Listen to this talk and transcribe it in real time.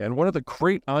And one of the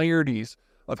great ironies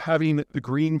of having the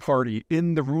Green Party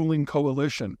in the ruling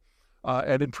coalition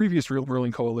and in previous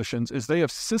ruling coalitions is they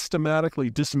have systematically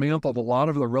dismantled a lot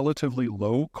of the relatively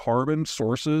low carbon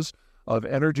sources of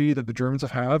energy that the Germans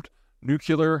have had,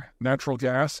 nuclear, natural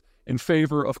gas, in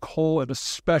favor of coal and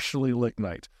especially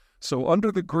lignite. So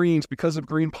under the Greens, because of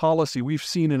green policy, we've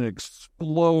seen an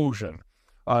explosion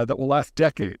that will last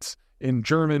decades in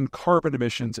German carbon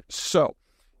emissions. So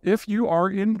if you are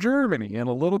in Germany and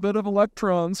a little bit of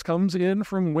electrons comes in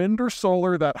from wind or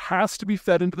solar, that has to be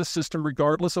fed into the system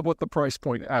regardless of what the price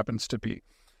point happens to be.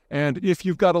 And if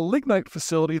you've got a lignite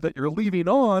facility that you're leaving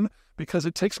on because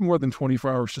it takes more than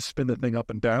 24 hours to spin the thing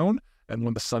up and down, and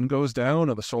when the sun goes down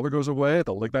and the solar goes away,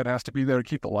 the lignite has to be there to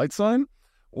keep the lights on,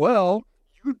 well,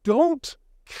 you don't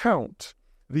count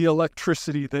the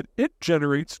electricity that it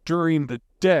generates during the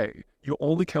day. You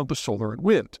only count the solar and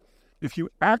wind. If you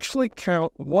actually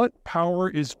count what power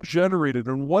is generated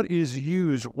and what is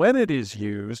used when it is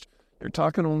used, you're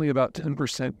talking only about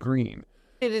 10% green.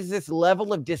 It is this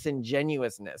level of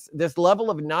disingenuousness, this level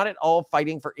of not at all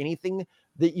fighting for anything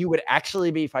that you would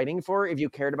actually be fighting for if you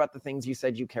cared about the things you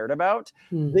said you cared about,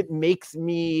 that makes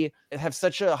me have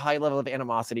such a high level of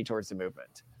animosity towards the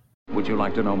movement. Would you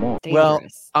like to know more? Dangerous. Well,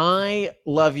 I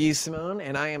love you, Simone,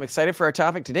 and I am excited for our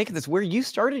topic today because it's where you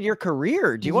started your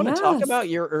career. Do you want to talk about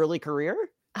your early career?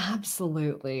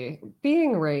 Absolutely.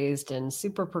 Being raised in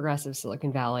super progressive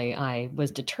Silicon Valley, I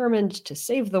was determined to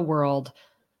save the world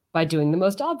by doing the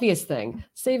most obvious thing,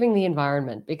 saving the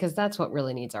environment, because that's what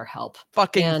really needs our help.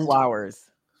 Fucking flowers.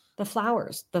 The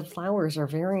flowers are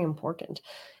very important.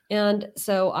 And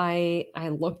so I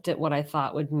looked at what I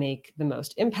thought would make the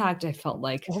most impact. I felt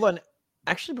like... Hold on.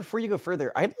 Actually, before you go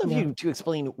further, I'd love you to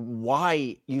explain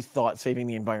why you thought saving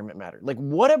the environment mattered. Like,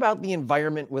 what about the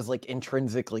environment was like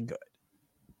intrinsically good?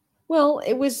 Well,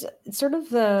 it was sort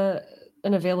of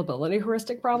an availability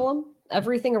heuristic problem.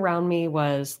 Everything around me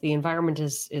was the environment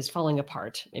is falling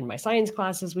apart. In my science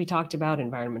classes, we talked about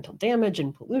environmental damage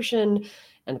and pollution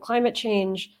and climate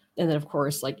change. And then, of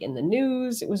course, like in the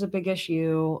news, it was a big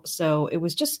issue. So it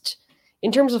was just,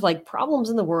 in terms of like problems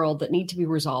in the world that need to be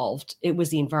resolved, it was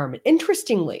the environment.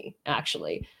 Interestingly,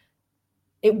 actually,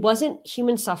 it wasn't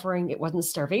human suffering. It wasn't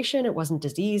starvation. It wasn't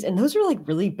disease. And those are like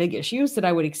really big issues that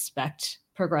I would expect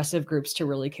progressive groups to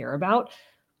really care about.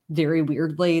 Very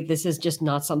weirdly, this is just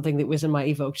not something that was in my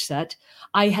evoked set.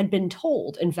 I had been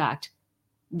told, in fact,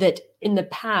 that in the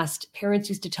past, parents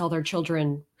used to tell their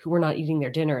children who were not eating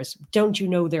their dinners, don't you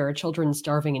know there are children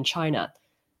starving in China?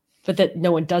 But that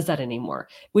no one does that anymore,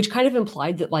 which kind of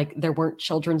implied that like there weren't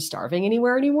children starving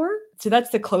anywhere anymore. So that's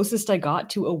the closest I got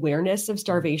to awareness of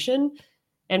starvation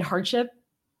and hardship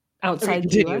outside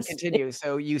the US. Continue.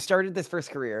 So you started this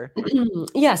first career.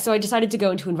 Yeah. So I decided to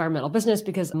go into environmental business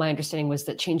because my understanding was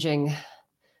that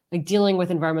dealing with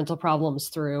environmental problems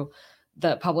through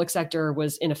the public sector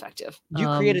was ineffective. You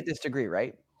created this degree,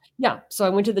 right? Yeah. So I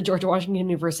went to the George Washington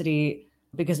University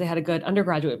because they had a good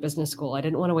undergraduate business school. I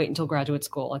didn't want to wait until graduate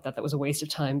school. I thought that was a waste of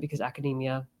time because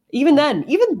academia, even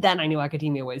then I knew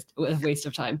academia was a waste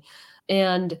of time.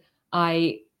 And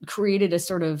I created a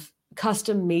sort of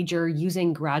custom major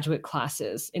using graduate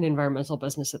classes in environmental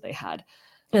business that they had.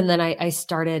 And then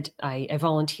I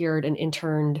volunteered and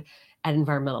interned at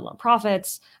environmental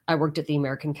nonprofits. I worked at the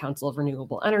American Council of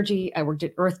Renewable Energy. I worked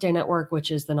at Earth Day Network, which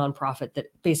is the nonprofit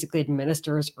that basically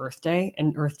administers Earth Day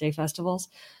and Earth Day festivals,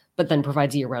 but then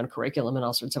provides year-round curriculum and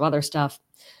all sorts of other stuff.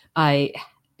 I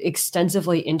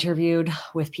extensively interviewed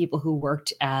with people who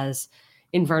worked as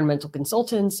environmental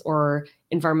consultants or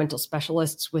environmental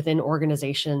specialists within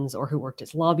organizations or who worked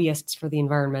as lobbyists for the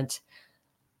environment.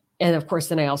 And of course,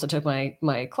 then I also took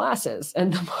my classes.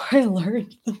 And the more I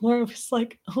learned, the more I was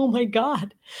like, oh my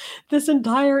God, this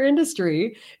entire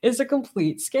industry is a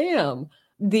complete scam.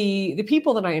 The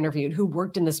people that I interviewed who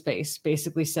worked in the space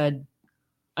basically said,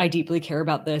 I deeply care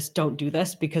about this. Don't do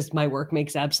this because my work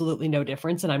makes absolutely no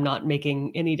difference and I'm not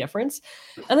making any difference.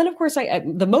 And then, of course,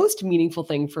 the most meaningful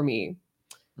thing for me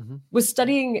was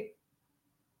studying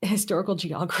historical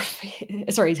geology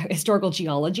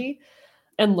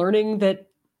and learning that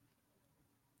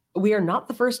we are not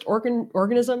the first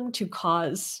organism to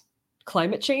cause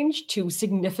climate change, to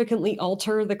significantly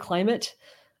alter the climate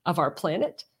of our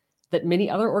planet, that many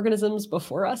other organisms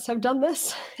before us have done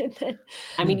this.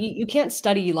 I mean, you can't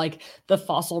study like the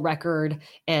fossil record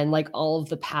and like all of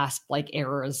the past like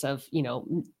eras of,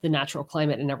 the natural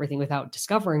climate and everything without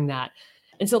discovering that.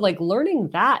 And so like learning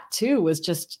that too was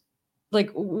just like,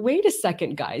 wait a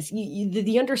second, guys.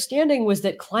 The understanding was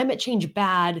that climate change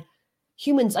bad,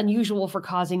 humans unusual for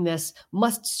causing this,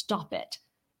 must stop it.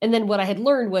 And then what I had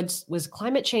learned was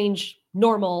climate change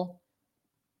normal,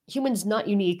 humans not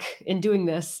unique in doing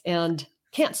this and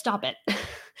can't stop it.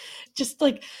 Just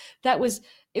like it was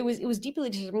deeply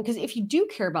disturbing, because if you do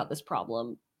care about this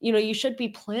problem, you should be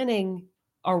planning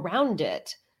around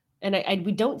it. And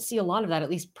we don't see a lot of that, at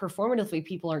least performatively.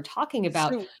 People aren't talking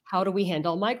about how do we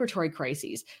handle migratory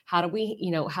crises? How do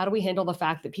we handle the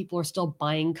fact that people are still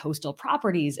buying coastal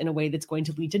properties in a way that's going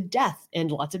to lead to death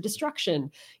and lots of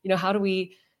destruction? How do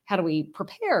we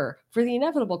prepare for the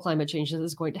inevitable climate change that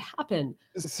is going to happen?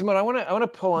 Simone, I want to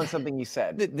pull on something you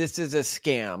said. That this is a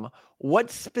scam.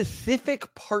 What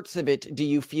specific parts of it do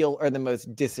you feel are the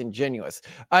most disingenuous?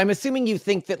 I'm assuming you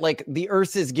think that like the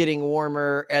Earth is getting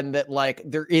warmer and that like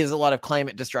there is a lot of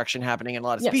climate destruction happening and a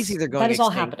lot of species are going extinct. That is all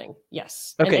happening.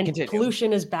 Yes. Okay, and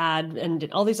pollution is bad and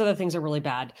all these other things are really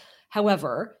bad.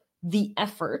 However, the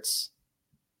efforts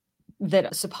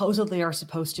that supposedly are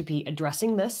supposed to be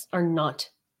addressing this are not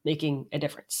making a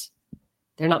difference.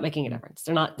 They're not making a difference.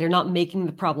 They're not making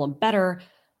the problem better.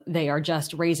 They are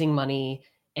just raising money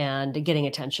and getting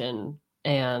attention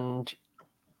and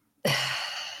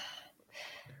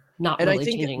not really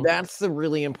changing. And I think that's the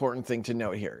really important thing to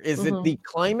note here is that the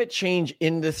climate change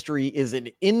industry is an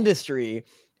industry,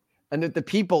 and that the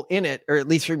people in it, or at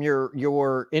least from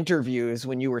your interviews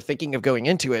when you were thinking of going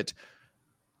into it,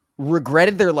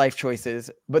 regretted their life choices,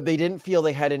 but they didn't feel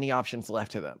they had any options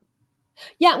left to them.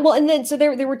 Yeah, well, and then so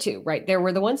there were two, right? There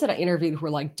were the ones that I interviewed who were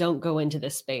like, don't go into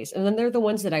this space. And then there are the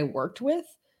ones that I worked with.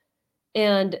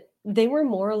 And they were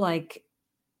more like,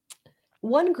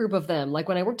 one group of them, like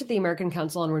when I worked at the American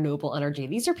Council on Renewable Energy,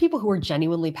 these are people who are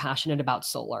genuinely passionate about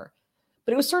solar.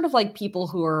 But it was sort of like people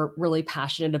who are really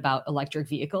passionate about electric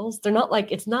vehicles. They're not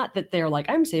like, it's not that they're like,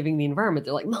 I'm saving the environment.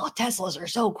 They're like, no, Teslas are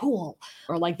so cool.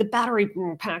 Or like the battery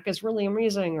pack is really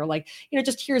amazing. Or like,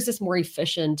 just here's this more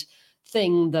efficient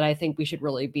thing that I think we should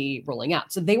really be rolling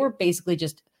out. So they were basically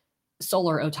just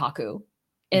solar otaku.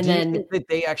 And Do you think that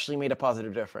they actually made a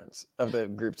positive difference of the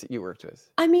groups that you worked with?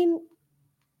 I mean,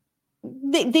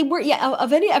 they were,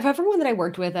 of everyone that I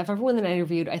worked with, of everyone that I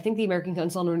interviewed, I think the American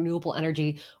Council on Renewable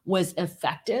Energy was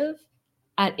effective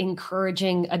at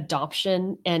encouraging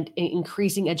adoption and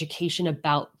increasing education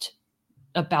about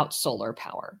solar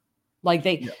power. Like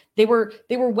they were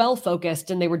well focused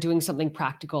and they were doing something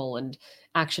practical and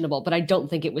actionable, but I don't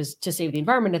think it was to save the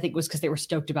environment. I think it was because they were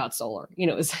stoked about solar.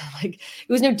 It was like, it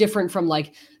was no different from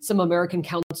like some American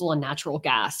Council on Natural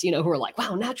Gas, who were like,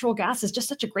 wow, natural gas is just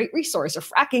such a great resource, or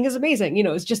fracking is amazing.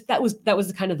 It's just, that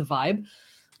was kind of the vibe.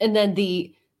 And then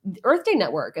the Earth Day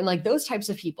Network and like those types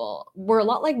of people were a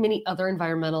lot like many other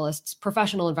environmentalists,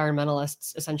 professional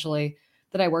environmentalists, essentially,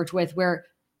 that I worked with, where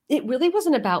it really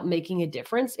wasn't about making a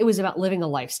difference. It was about living a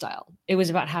lifestyle. It was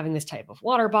about having this type of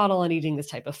water bottle and eating this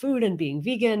type of food and being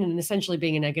vegan and essentially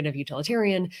being a negative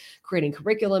utilitarian, creating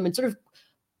curriculum and sort of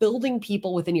building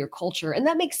people within your culture. And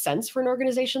that makes sense for an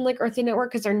organization like Earth Day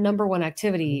Network, because their number one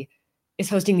activity is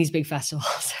hosting these big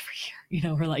festivals every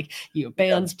year. Where like you have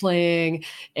bands playing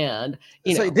and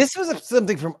So this was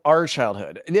something from our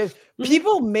childhood.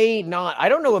 People may not, I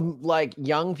don't know if like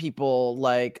young people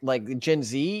like Gen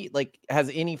Z like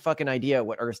has any fucking idea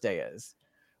what Earth Day is.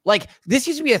 Like this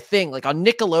used to be a thing, like on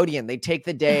Nickelodeon, they'd take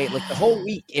the day, like the whole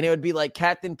week, and it would be like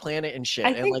Captain Planet and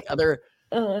shit. Like other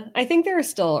I think there are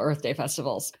still Earth Day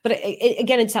festivals, but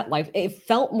again, it's that life. It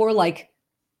felt more like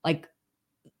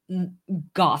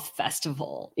goth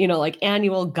festival, like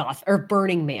annual goth or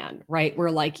Burning Man, right? Where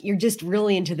like you're just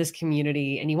really into this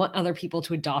community and you want other people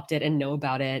to adopt it and know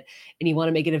about it, and you want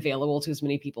to make it available to as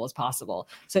many people as possible.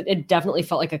 So it definitely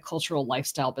felt like a cultural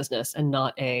lifestyle business and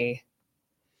not a.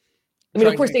 I mean,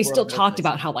 of course, they still talked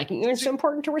about how like it's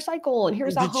important to recycle, and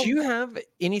here's Did you have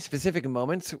any specific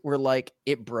moments where like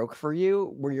it broke for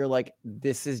you, where you're like,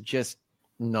 this is just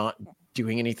not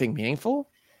doing anything meaningful?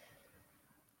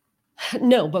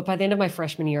 No, but by the end of my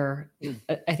freshman year,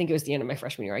 I think it was the end of my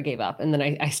freshman year, I gave up. And then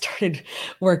I started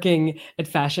working at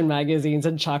fashion magazines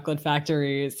and chocolate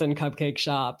factories and cupcake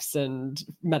shops and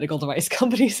medical device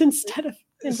companies instead of.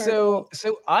 So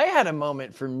I had a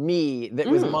moment for me that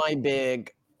was my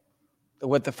big,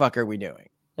 what the fuck are we doing?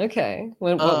 Okay.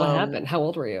 What happened? How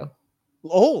old were you?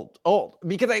 Old,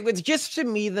 because it was just to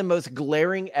me the most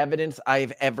glaring evidence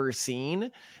I've ever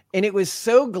seen. And it was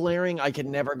so glaring, I could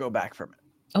never go back from it.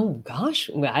 Oh gosh,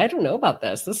 I don't know about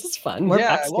this. This is fun. More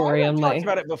backstory on talked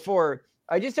about it before.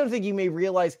 I just don't think you may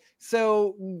realize.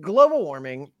 So global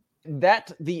warming,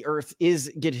 that the Earth is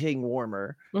getting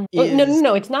warmer. No,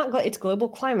 it's not. It's global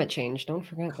climate change. Don't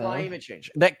forget climate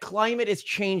change. That climate is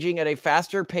changing at a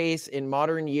faster pace in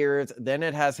modern years than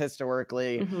it has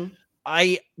historically.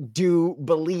 I do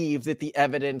believe that the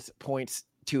evidence points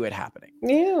to it happening.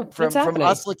 Yeah, From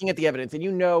us looking at the evidence, and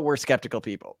we're skeptical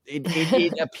people.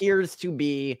 It appears to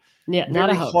be not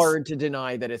a hoax. hard to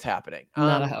deny that it's happening.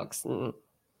 Not a hoax.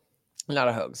 Not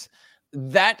a hoax.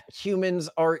 That humans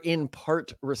are in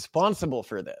part responsible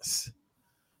for this.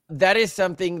 That is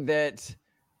something that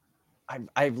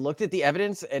I've looked at the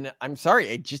evidence, and I'm sorry,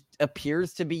 it just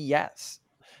appears to be yes.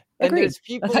 And Agreed.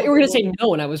 I thought you were going to say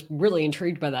no, and I was really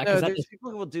intrigued by that. No, there's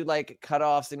people who will do like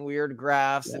cutoffs and weird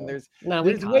graphs, and there's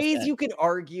ways you can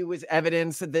argue with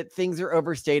evidence that things are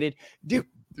overstated.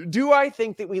 Do I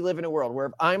think that we live in a world where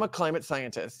if I'm a climate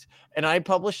scientist and I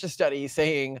published a study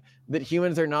saying that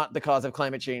humans are not the cause of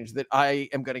climate change, that I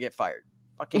am going to get fired?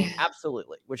 Fucking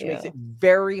absolutely, which makes it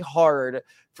very hard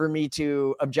for me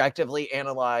to objectively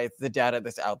analyze the data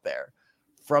that's out there.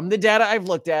 From the data I've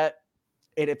looked at,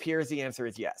 it appears the answer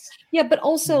is yes. Yeah, but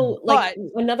also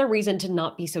another reason to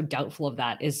not be so doubtful of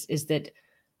that is that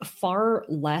far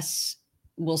less,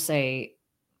 we'll say,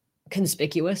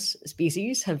 conspicuous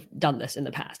species have done this in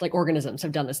the past. Like organisms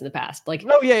have done this in the past. Like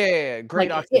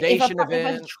great oxidation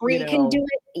event. If a tree can do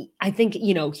it, I think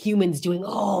humans doing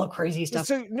all crazy stuff.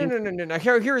 So no.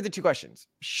 Here are the two questions.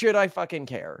 Should I fucking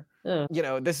care?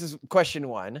 This is question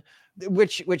one,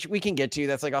 which we can get to.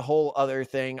 That's like a whole other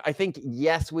thing. I think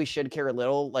yes, we should care a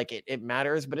little. Like it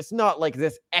matters, but it's not like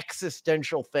this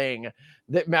existential thing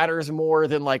that matters more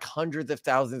than like hundreds of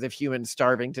thousands of humans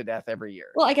starving to death every year.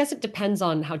 Well, I guess it depends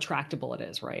on how tractable it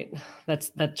is, right?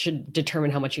 That should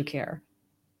determine how much you care.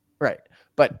 Right.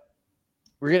 But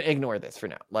we're going to ignore this for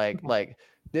now.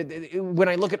 When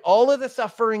I look at all of the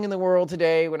suffering in the world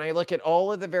today, when I look at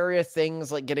all of the various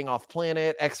things like getting off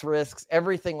planet, X risks,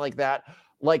 everything like that,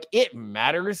 like it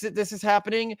matters that this is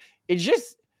happening. It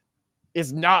just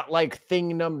is not like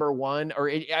thing number one, or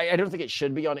I don't think it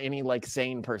should be on any like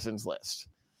sane person's list.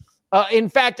 In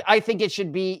fact, I think it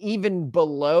should be even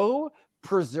below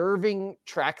preserving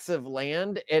tracts of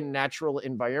land and natural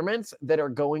environments that are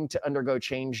going to undergo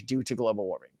change due to global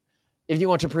warming, if you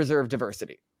want to preserve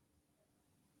diversity.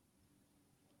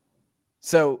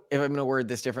 So if I'm going to word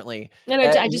this differently,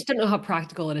 I just don't know how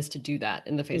practical it is to do that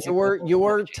in the face of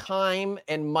your time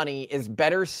and money is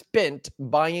better spent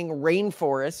buying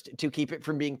rainforest to keep it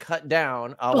from being cut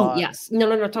down. Yes, no,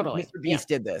 totally. Mr. Beast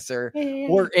did this, or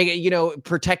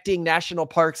protecting national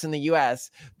parks in the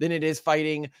U.S. than it is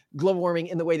fighting global warming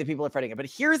in the way that people are fighting it. But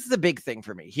here's the big thing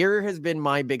for me. Here has been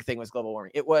my big thing with global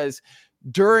warming. It was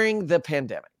during the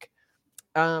pandemic,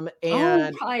 during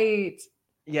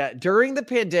the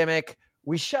pandemic.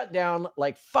 We shut down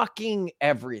like fucking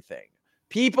everything.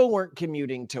 People weren't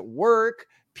commuting to work.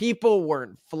 People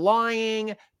weren't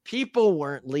flying. People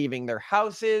weren't leaving their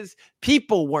houses.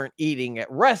 People weren't eating at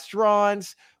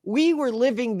restaurants. We were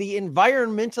living the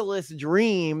environmentalist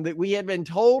dream that we had been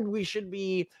told we should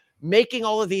be making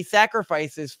all of these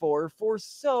sacrifices for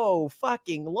so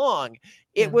fucking long.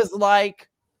 It was like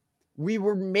we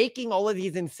were making all of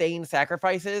these insane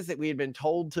sacrifices that we had been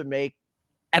told to make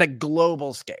at a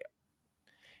global scale.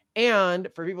 And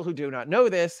for people who do not know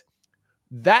this,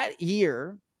 that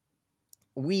year,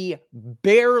 we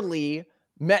barely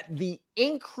met the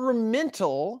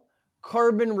incremental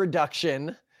carbon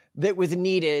reduction that was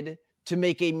needed to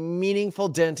make a meaningful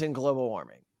dent in global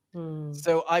warming.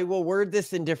 So I will word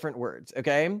this in different words,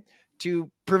 okay? To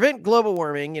prevent global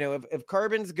warming, if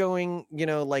carbon's going,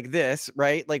 like this,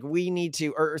 right? Like we need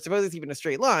to, or suppose it's even a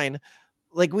straight line,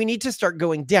 like we need to start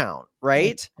going down,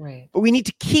 right? Right. But we need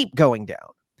to keep going down.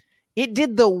 It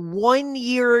did the 1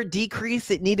 year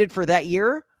decrease it needed for that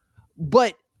year,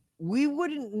 but we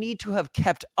wouldn't need to have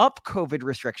kept up COVID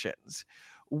restrictions.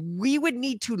 We would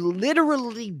need to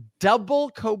literally double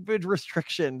COVID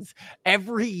restrictions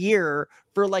every year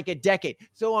for like a decade.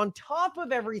 So on top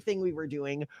of everything we were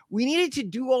doing, we needed to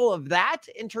do all of that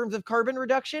in terms of carbon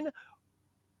reduction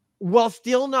while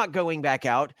still not going back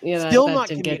out, still not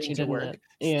commuting to work,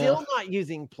 still not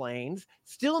using planes,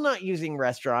 still not using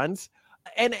restaurants.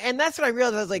 And that's when I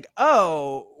realized, I was like,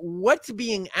 oh, what's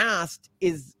being asked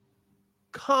is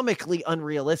comically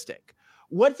unrealistic.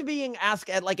 What's being asked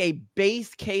at like a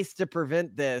base case to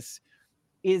prevent this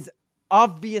is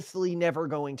obviously never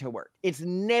going to work. It's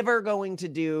never going to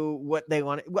do what they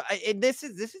want. This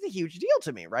is a huge deal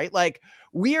to me, right? Like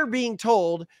we are being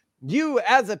told you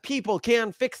as a people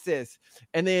can fix this.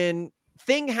 And then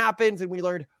thing happens and we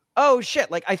learned, oh shit.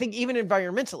 Like I think even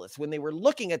environmentalists, when they were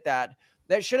looking at that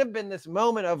should have been this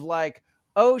moment of like,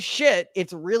 oh shit,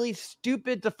 it's really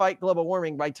stupid to fight global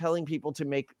warming by telling people to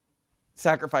make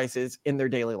sacrifices in their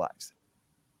daily lives.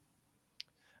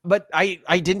 But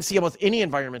I didn't see almost any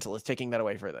environmentalists taking that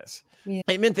away for this. Yeah.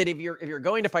 It meant that if you're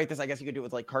going to fight this, I guess you could do it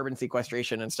with like carbon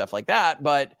sequestration and stuff like that.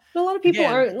 But a lot of people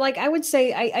are like, I would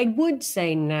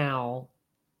say now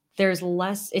there's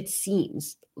less, it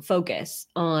seems, focus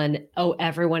on, oh,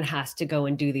 everyone has to go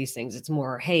and do these things. It's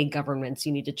more, hey, governments,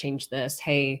 you need to change this.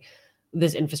 Hey,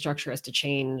 this infrastructure has to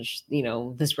change,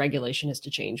 this regulation has to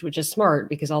change, which is smart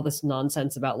because all this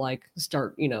nonsense about like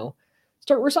start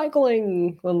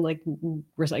recycling when like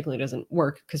recycling doesn't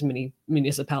work because many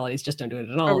municipalities just don't do it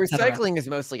at all. Recycling is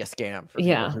mostly a scam for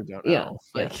people who don't know.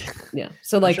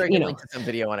 So like, I'm sure I can link to some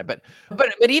video on it, but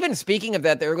even speaking of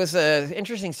that, there was an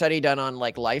interesting study done on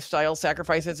like lifestyle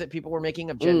sacrifices that people were making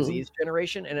of Gen Z's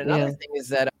generation. And another thing is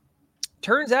that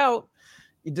turns out,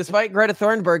 despite Greta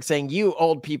Thunberg saying you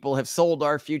old people have sold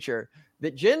our future,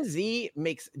 that Gen Z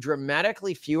makes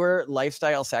dramatically fewer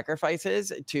lifestyle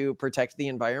sacrifices to protect the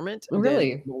environment than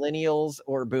millennials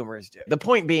or boomers do. The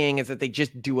point being is that they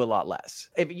just do a lot less.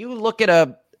 If you look at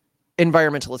a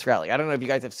environmentalist rally, I don't know if you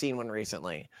guys have seen one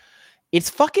recently, it's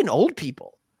fucking old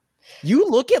people. You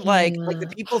look at like the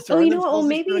people.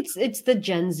 Maybe it's the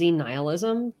Gen Z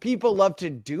nihilism. People love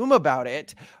to doom about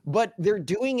it, but they're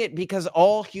doing it because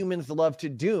all humans love to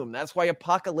doom. That's why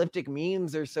apocalyptic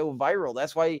memes are so viral.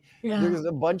 That's why there's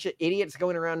a bunch of idiots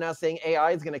going around now saying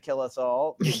AI is going to kill us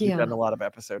all. We've done a lot of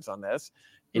episodes on this.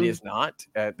 It is not.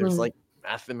 There's like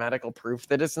mathematical proof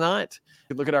that it's not.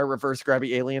 Look at our reverse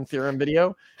grabby alien theorem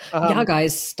video. Yeah,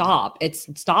 guys, stop.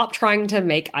 Stop trying to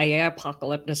make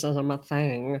apocalypticism a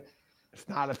thing. It's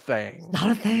not a thing. It's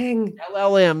not a thing.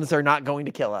 LLMs are not going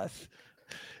to kill us.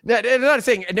 I'm not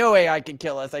saying no AI can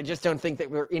kill us. I just don't think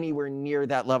that we're anywhere near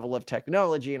that level of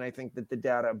technology. And I think that the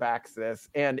data backs this.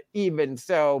 And even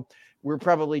so, we're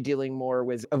probably dealing more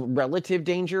with a relative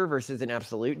danger versus an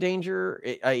absolute danger,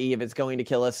 i.e. if it's going to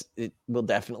kill us, it will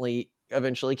definitely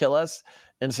eventually kill us.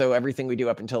 And so everything we do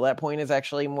up until that point is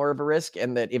actually more of a risk.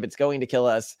 And that if it's going to kill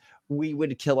us, we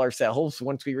would kill ourselves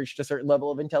once we reached a certain level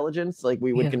of intelligence. Like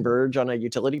we would converge on a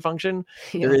utility function.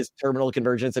 There is terminal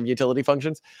convergence of utility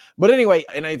functions. But anyway,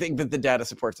 and I think that the data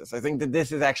supports this. I think that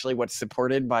this is actually what's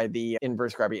supported by the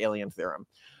inverse gravity alien theorem.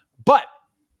 But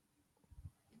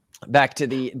back to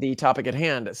the topic at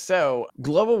hand. So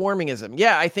global warmingism.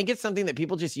 Yeah, I think it's something that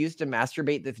people just use to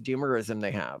masturbate this doomerism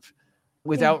they have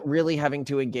without really having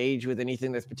to engage with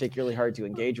anything that's particularly hard to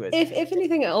engage with. If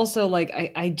anything, also,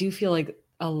 like, I do feel like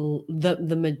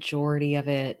the majority of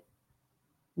it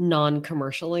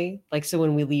non-commercially, like, so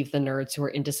when we leave the nerds who are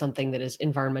into something that is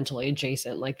environmentally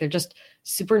adjacent, like they're just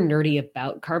super nerdy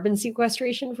about carbon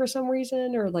sequestration for some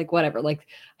reason, or like whatever. Like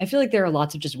I feel like there are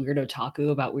lots of just weird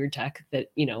otaku about weird tech that,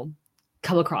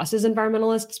 come across as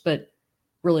environmentalists, but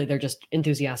really they're just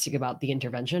enthusiastic about the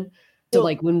intervention. So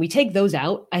like when we take those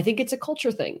out, I think it's a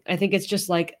culture thing. I think it's just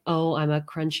like, oh, I'm a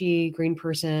crunchy green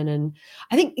person. And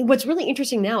I think what's really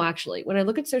interesting now, actually, when I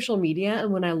look at social media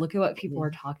and when I look at what people are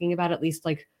talking about, at least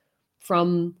like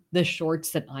from the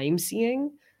shorts that I'm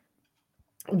seeing,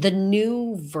 the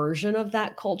new version of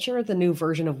that culture, the new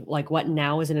version of like what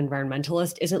now is an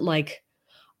environmentalist isn't like,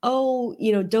 oh,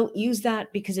 don't use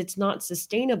that because it's not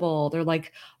sustainable. They're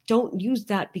like, don't use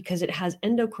that because it has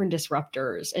endocrine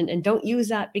disruptors, and don't use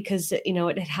that because it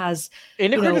has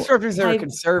endocrine disruptors are a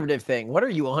conservative thing. What are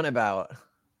you on about?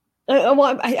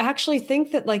 Well, I actually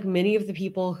think that like many of the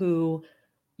people who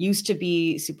used to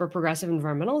be super progressive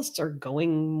environmentalists are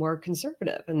going more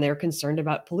conservative, and they're concerned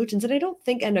about pollutants. And I don't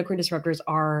think endocrine disruptors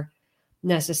are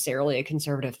necessarily a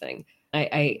conservative thing.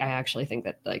 I actually think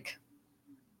that like.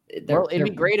 Well, it'd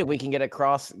be great if we can get a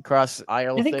cross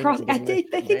aisle. I think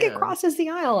it crosses the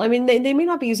aisle. I mean, they may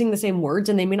not be using the same words,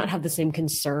 and they may not have the same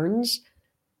concerns,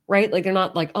 right? Like they're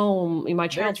not like, oh, my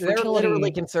child's fertility. They're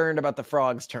literally concerned about the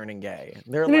frogs turning gay.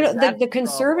 The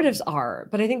conservatives are,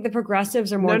 but I think the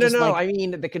progressives are more. No. I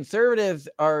mean, the conservatives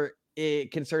are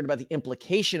concerned about the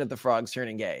implication of the frogs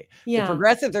turning gay. Yeah. The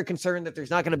progressives are concerned that there's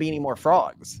not going to be any more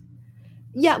frogs.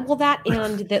 Yeah, well, that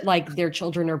and that like their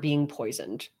children are being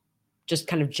poisoned. Just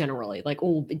kind of generally like,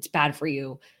 oh, it's bad for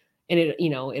you. And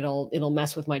it'll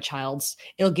mess with my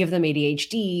it'll give them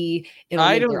ADHD.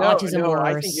 I don't know. Autism worse.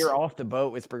 I think you're off the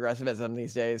boat with progressivism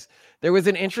these days. There was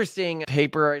an interesting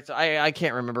paper. I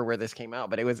can't remember where this came out,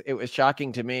 but it was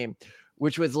shocking to me,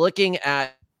 which was looking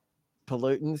at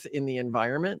pollutants in the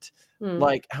environment,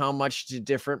 like how much do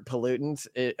different pollutants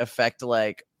affect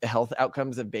like health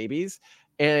outcomes of babies.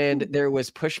 And there was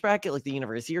pushback at like the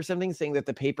university or something saying that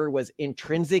the paper was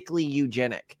intrinsically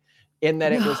eugenic in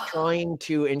that it was trying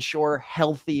to ensure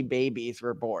healthy babies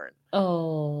were born.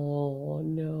 Oh,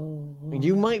 no.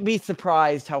 You might be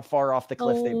surprised how far off the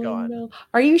cliff they've gone. No.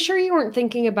 Are you sure you weren't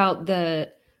thinking about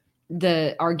the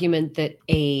the argument that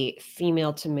a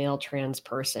female to male trans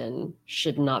person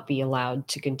should not be allowed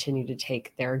to continue to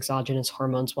take their exogenous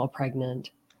hormones while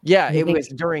pregnant. Yeah, it was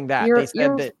during that. They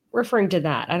said that referring to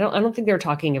that. I don't think they were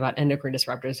talking about endocrine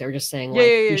disruptors. They were just saying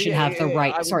he should have the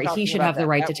right. Sorry, he should have the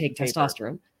right to take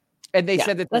testosterone. And they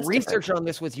said that the research on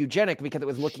this was eugenic because it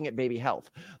was looking at baby health.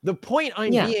 The point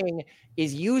I'm being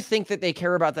is you think that they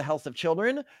care about the health of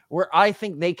children, where I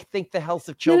think they think the health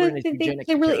of children is eugenic.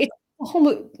 They really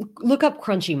look up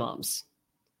Crunchy Moms.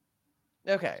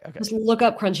 Okay. Just look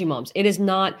up Crunchy Moms. It is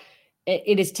not.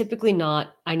 It is typically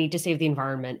not, I need to save the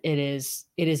environment. It is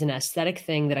an aesthetic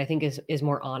thing that I think is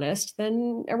more honest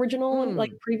than original,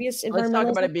 like previous environmentalism. Let's talk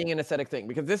about it being an aesthetic thing,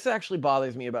 because this actually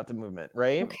bothers me about the movement,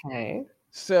 right? Okay.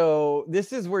 So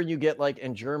this is where you get, like,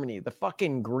 in Germany, the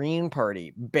fucking Green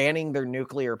Party banning their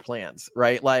nuclear plants,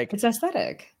 right? Like, it's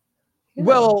aesthetic. Yeah.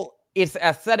 Well, it's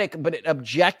aesthetic, but it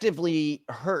objectively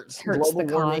hurts global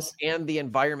warming and the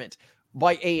environment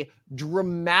by a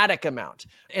dramatic amount.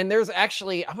 And there's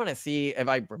actually, I'm going to see if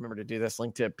I remember to do this,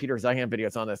 link to Peter Zeihan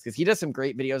videos on this, because he does some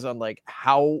great videos on, like,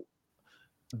 how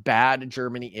bad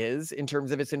Germany is in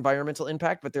terms of its environmental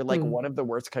impact, but they're like one of the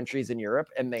worst countries in Europe,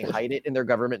 and they hide it in their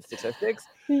government statistics,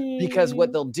 because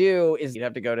what they'll do is, you'd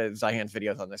have to go to Zeihan's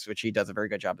videos on this, which he does a very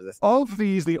good job of this. Of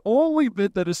these, the only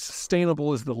bit that is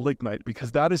sustainable is the lignite,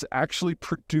 because that is actually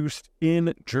produced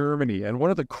in Germany. And one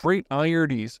of the great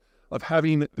ironies of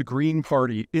having the Green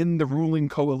Party in the ruling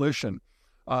coalition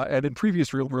and in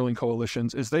previous ruling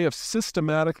coalitions is they have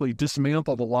systematically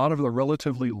dismantled a lot of the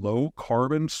relatively low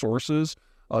carbon sources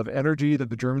of energy that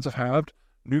the Germans have had,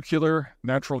 nuclear,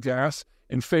 natural gas,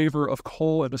 in favor of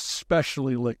coal and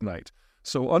especially lignite.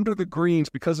 So under the Greens,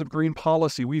 because of green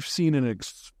policy, we've seen an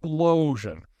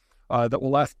explosion that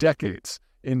will last decades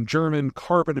in German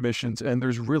carbon emissions, and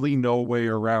there's really no way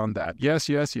around that. Yes.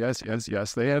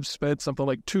 They have spent something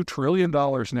like $2 trillion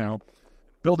now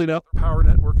building up a power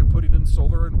network and putting in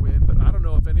solar and wind, but I don't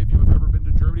know if any of you have ever been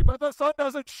to Germany, but the sun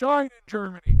doesn't shine in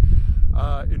Germany.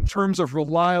 In terms of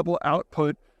reliable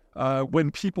output,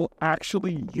 when people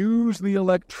actually use the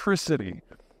electricity,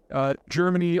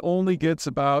 Germany only gets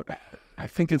about, I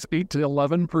think it's 8 to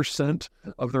 11%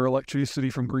 of their electricity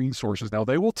from green sources. Now,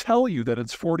 they will tell you that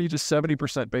it's 40 to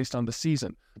 70% based on the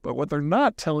season, but what they're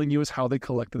not telling you is how they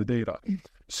collect the data.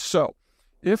 So,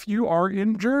 if you are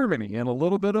in Germany and a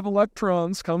little bit of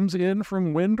electrons comes in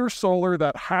from wind or solar,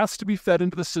 that has to be fed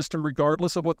into the system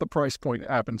regardless of what the price point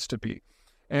happens to be.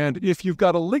 And if you've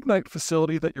got a lignite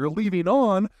facility that you're leaving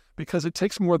on because it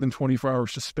takes more than 24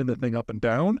 hours to spin the thing up and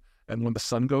down, and when the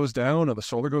sun goes down and the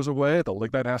solar goes away, the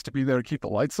lignite has to be there to keep the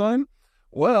lights on,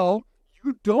 well,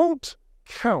 you don't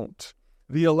count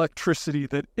the electricity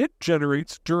that it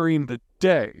generates during the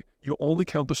day. You only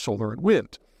count the solar and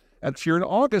wind. And if you're in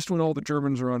August when all the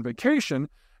Germans are on vacation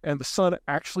and the sun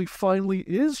actually finally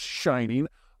is shining,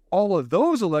 all of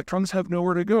those electrons have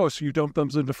nowhere to go, so you dump them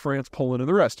into France, Poland, and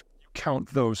the rest. You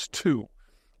count those too.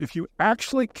 If you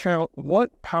actually count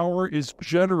what power is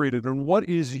generated and what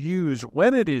is used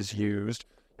when it is used,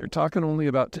 you're talking only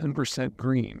about 10%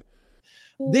 green.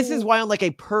 This is why on like a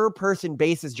per person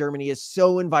basis, Germany is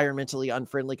so environmentally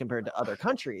unfriendly compared to other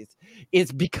countries.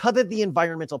 It's because of the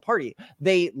environmental party.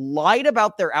 They lied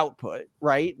about their output,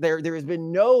 right? There has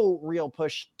been no real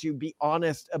push to be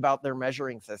honest about their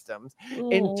measuring systems.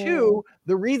 And two,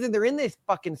 the reason they're in this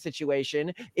fucking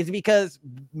situation is because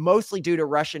mostly due to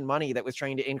Russian money that was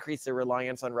trying to increase their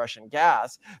reliance on Russian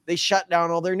gas, they shut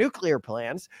down all their nuclear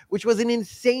plants, which was an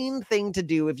insane thing to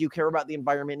do if you care about the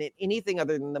environment in anything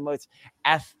other than the most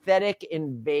aesthetic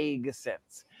and vague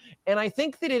sense. And I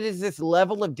think that it is this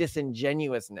level of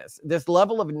disingenuousness, this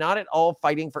level of not at all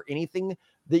fighting for anything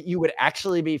that you would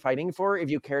actually be fighting for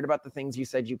if you cared about the things you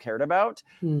said you cared about,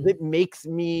 that makes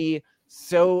me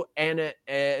so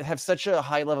have such a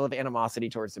high level of animosity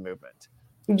towards the movement.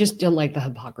 You just don't like the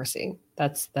hypocrisy.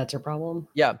 That's your problem.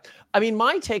 Yeah. I mean,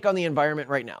 my take on the environment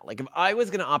right now, like if I was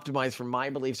going to optimize for my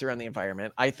beliefs around the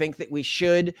environment, I think that we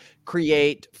should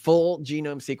create full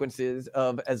genome sequences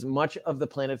of as much of the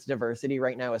planet's diversity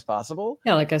right now as possible.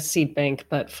 Yeah, like a seed bank,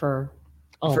 but for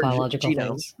all biological genomes,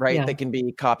 things. Right? Yeah. That can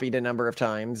be copied a number of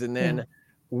times. And then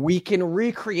we can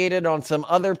recreate it on some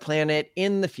other planet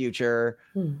in the future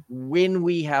when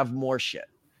we have more shit.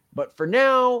 But for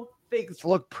now, things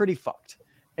look pretty fucked.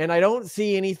 And I don't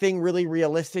see anything really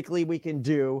realistically we can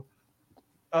do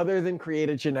other than create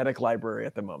a genetic library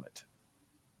at the moment.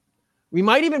 We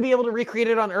might even be able to recreate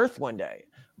it on Earth one day.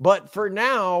 But for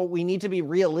now, we need to be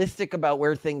realistic about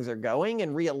where things are going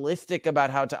and realistic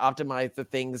about how to optimize the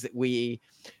things that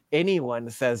anyone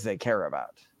says they care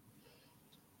about.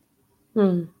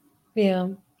 Yeah,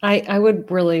 I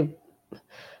would really,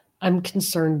 I'm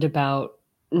concerned about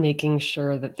making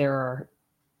sure that there are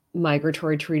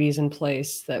migratory treaties in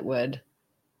place that would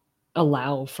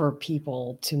allow for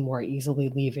people to more easily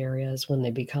leave areas when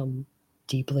they become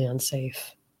deeply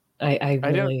unsafe. I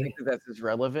don't really, think that that's as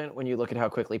relevant when you look at how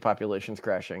quickly population's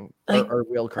crashing or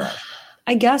will crash.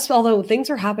 I guess, although things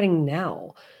are happening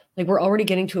now, like we're already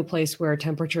getting to a place where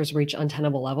temperatures reach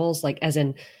untenable levels, like as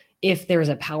in if there's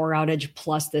a power outage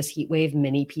plus this heat wave,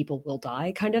 many people will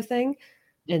die kind of thing.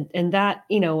 And that,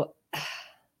 you know,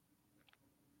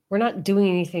 we're not doing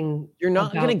anything. You're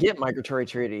not going to get migratory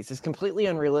treaties. It's completely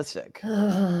unrealistic.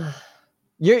 What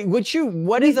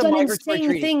is a migratory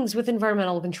treaty? Things with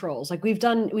environmental controls. Like we've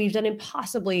done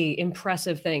impossibly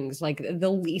impressive things. Like the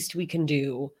least we can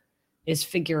do is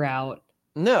figure out.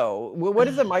 No, what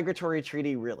is a migratory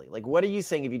treaty really? Like, what are you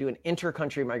saying if you do an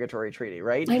inter-country migratory treaty,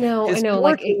 right? I know.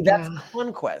 Like that's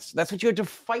conquest. That's what you had to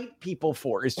fight people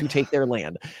for, is to take their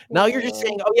land. Now you're just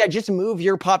saying, oh yeah, just move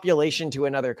your population to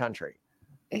another country.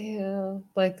 Yeah,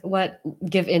 like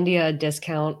give India a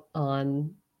discount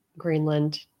on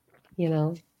Greenland, you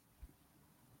know,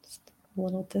 just a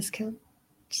little discount,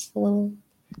 just a little.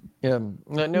 Yeah,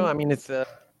 no, I mean it's I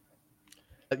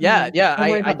don't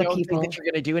think that you're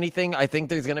going to do anything. I think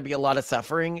there's going to be a lot of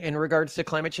suffering in regards to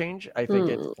climate change. I think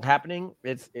it's happening.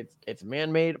 It's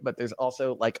man-made, but there's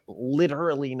also like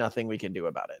literally nothing we can do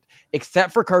about it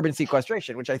except for carbon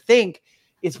sequestration, which I think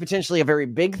is potentially a very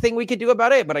big thing we could do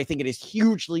about it. But I think it is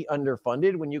hugely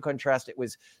underfunded when you contrast it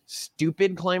with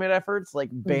stupid climate efforts like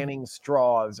banning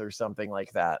straws or something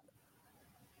like that.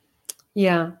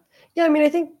 Yeah. I mean, I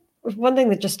think one thing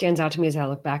that just stands out to me as I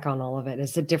look back on all of it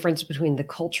is the difference between the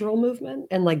cultural movement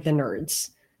and like the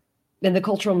nerds. And the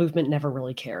cultural movement never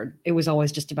really cared. It was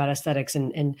always just about aesthetics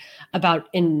and about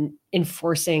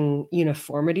enforcing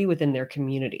uniformity within their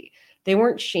community. They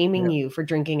weren't shaming you for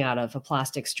drinking out of a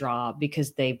plastic straw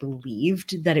because they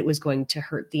believed that it was going to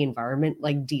hurt the environment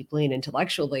like deeply and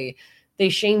intellectually. They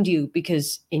shamed you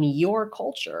because in your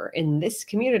culture, in this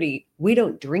community, we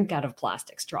don't drink out of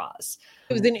plastic straws.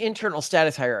 It was an internal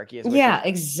status hierarchy. Yeah,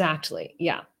 exactly.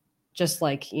 Yeah. Just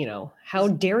like, you know, how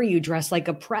dare you dress like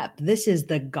a prep? This is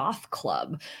the goth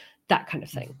club, that kind of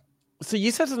thing. So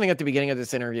you said something at the beginning of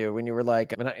this interview when you were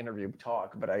like, not interview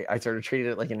talk, but I sort of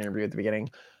treated it like an interview at the beginning.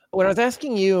 When I was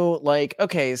asking you, like,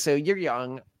 okay, so you're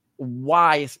young,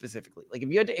 why specifically? Like, if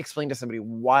you had to explain to somebody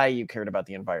why you cared about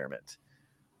the environment,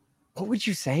 what would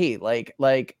you say?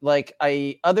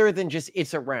 Other than just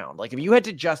it's around. Like, if you had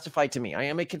to justify to me, I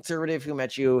am a conservative who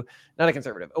met you, not a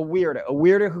conservative, a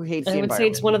weirdo who hates the environment. I would say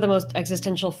it's one of the most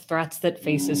existential threats that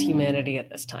faces humanity at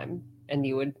this time. And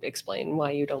you would explain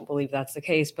why you don't believe that's the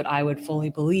case, but I would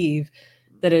fully believe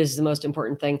that it is the most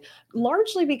important thing,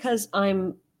 largely because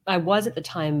I was at the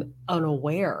time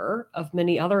unaware of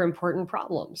many other important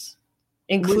problems,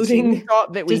 including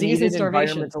thought that we disease needed and starvation.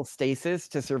 Environmental stasis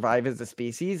to survive as a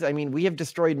species. I mean, we have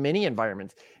destroyed many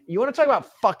environments. You want to talk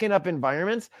about fucking up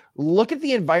environments? Look at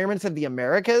the environments of the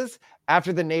Americas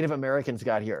after the Native Americans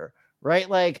got here, right?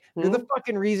 Like, they're the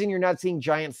fucking reason you're not seeing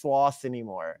giant sloths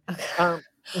anymore.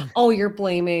 Oh, you're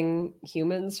blaming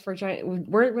humans for giant?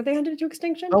 Were they hunted to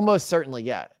extinction? Almost certainly,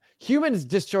 yeah. Humans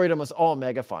destroyed almost all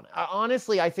megafauna.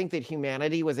 Honestly, I think that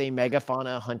humanity was a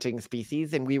megafauna hunting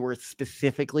species, and we were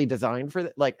specifically designed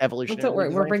for like evolution. Don't worry,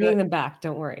 we're bringing them back.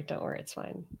 Don't worry, it's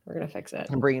fine. We're gonna fix it.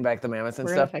 I'm bringing back the mammoths and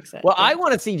stuff. We're gonna fix it. Well, yeah. I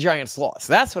want to see giant sloths.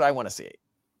 That's what I want to see.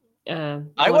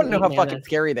 I want to know how fucking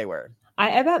scary they were.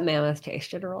 I bet mammoths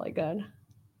tasted really good.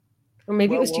 Or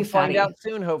maybe it was too fatty. We'll find out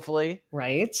soon, hopefully.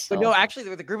 Right? But no, actually,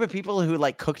 there was a group of people who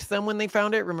like cooked them when they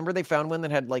found it. Remember, they found one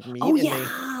that had like meat. Oh,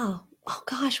 yeah. Oh,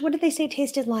 gosh. What did they say it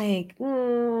tasted like? I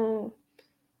don't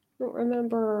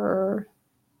remember.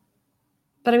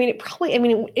 But I mean,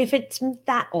 if it's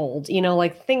that old, you know,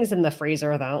 like things in the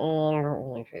freezer that don't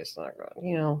really taste that good,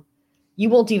 you know. You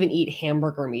won't even eat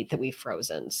hamburger meat that we've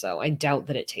frozen. So I doubt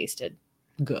that it tasted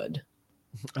good.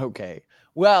 Okay.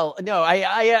 Well, no,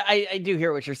 I do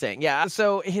hear what you're saying. Yeah.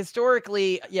 So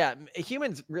historically, yeah,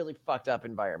 humans really fucked up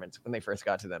environments when they first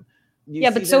got to them.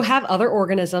 But so have other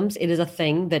organisms. It is a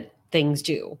thing that things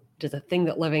do. It is a thing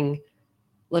that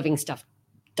living stuff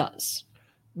does.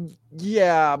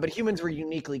 Yeah, but humans were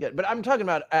uniquely good. But I'm talking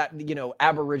about,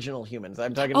 Aboriginal humans.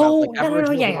 I'm talking about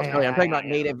I'm talking about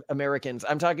Native Americans.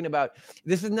 I'm talking about,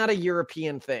 this is not a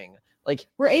European thing. Like,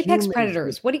 we're apex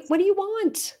predators. What do you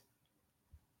want?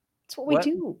 That's what we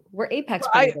do. We're apex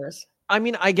predators. I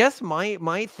mean, I guess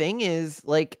my thing is,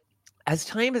 like, as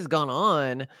time has gone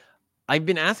on, I've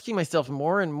been asking myself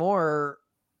more and more,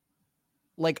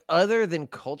 like, other than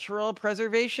cultural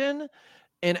preservation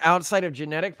and outside of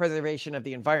genetic preservation of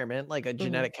the environment, like a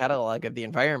genetic catalog of the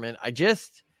environment,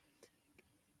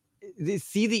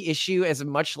 see the issue as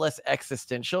much less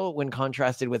existential when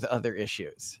contrasted with other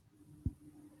issues.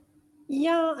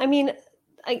 Yeah, I mean,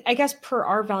 I guess per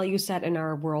our value set and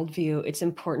our worldview, it's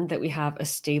important that we have a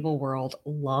stable world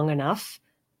long enough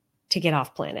to get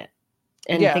off planet.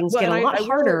 And things get a lot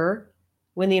harder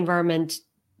when the environment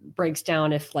breaks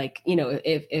down, if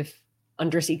if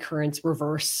undersea currents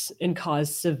reverse and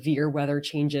cause severe weather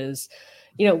changes.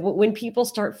 When people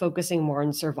start focusing more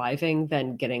on surviving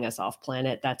than getting us off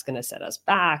planet, that's going to set us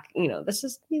back.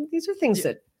 These are things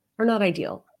that are not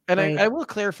ideal. And right? I will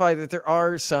clarify that there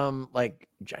are some like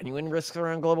genuine risks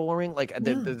around global warming, like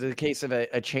the case of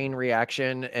a chain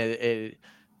reaction,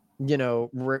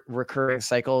 recurring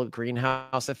cycle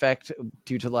greenhouse effect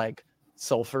due to like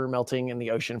sulfur melting in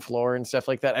the ocean floor and stuff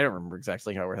like that. I don't remember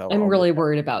exactly how I'm really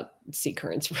worried about sea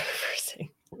currents reversing.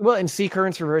 Well, and sea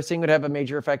currents reversing would have a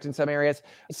major effect in some areas.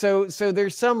 So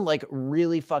there's some like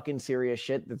really fucking serious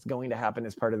shit that's going to happen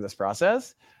as part of this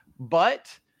process. But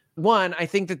one, I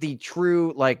think that the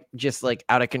true just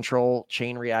out of control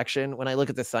chain reaction, when I look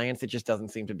at the science, it just doesn't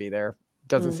seem to be there.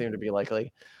 Doesn't seem to be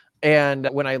likely. And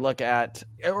when I look at,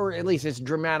 or at least it's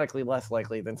dramatically less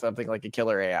likely than something like a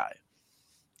killer AI.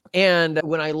 And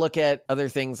when I look at other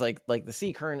things like the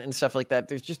sea current and stuff like that,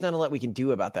 there's just not a lot we can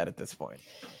do about that at this point.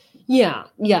 Yeah,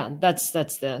 that's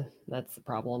the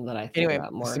problem that I think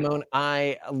about more. Simone,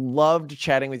 I loved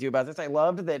chatting with you about this. I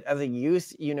loved that as a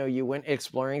youth, you went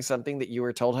exploring something that you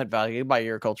were told had value by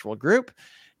your cultural group,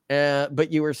 but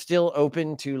you were still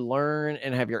open to learn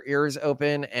and have your ears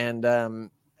open and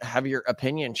have your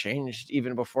opinion changed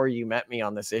even before you met me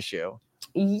on this issue.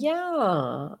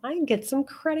 Yeah, I get some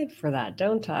credit for that,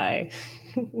 don't I?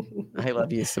 I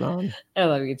love you, Simone. I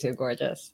love you too, gorgeous.